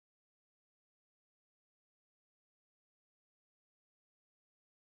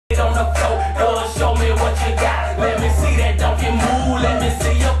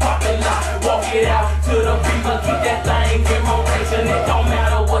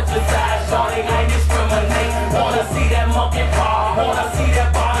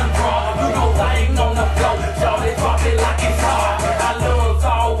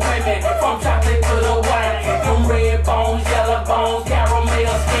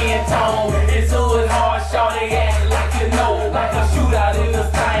skin tone. It's hood hard, shawty act like you know. Like a shootout in the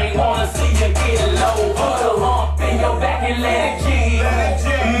same, wanna see you get low. Put a hump in your back and let it G.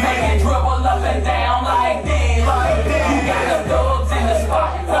 Make it dribble up and down like this. You got the thugs in the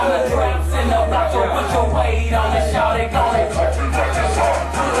spot, from the traps in the block. So put your weight on it, shawty, on it.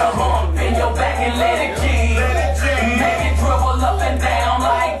 Put a hump in your back and let it G. Make it dribble up and down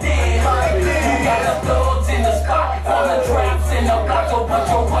like this. You got the thugs in the spot, from the traps in the block. So put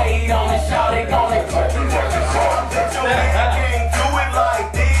your weight on it, shawty, on it.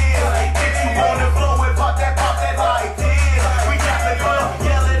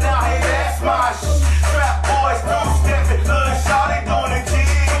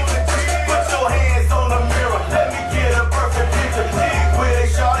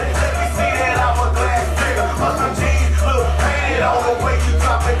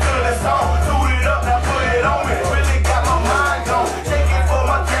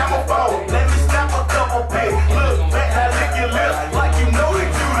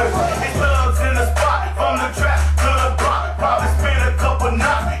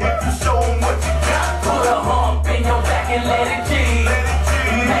 And let it G.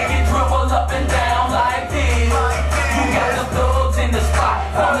 Make it dribble up and down like this. You got the thugs in the spot,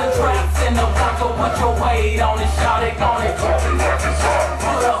 from the traps in the block. So put your weight on it, shout it, on it.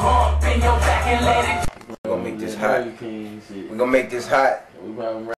 Put a hump in your back and let it. We're gonna make this hot. We're gonna make this hot.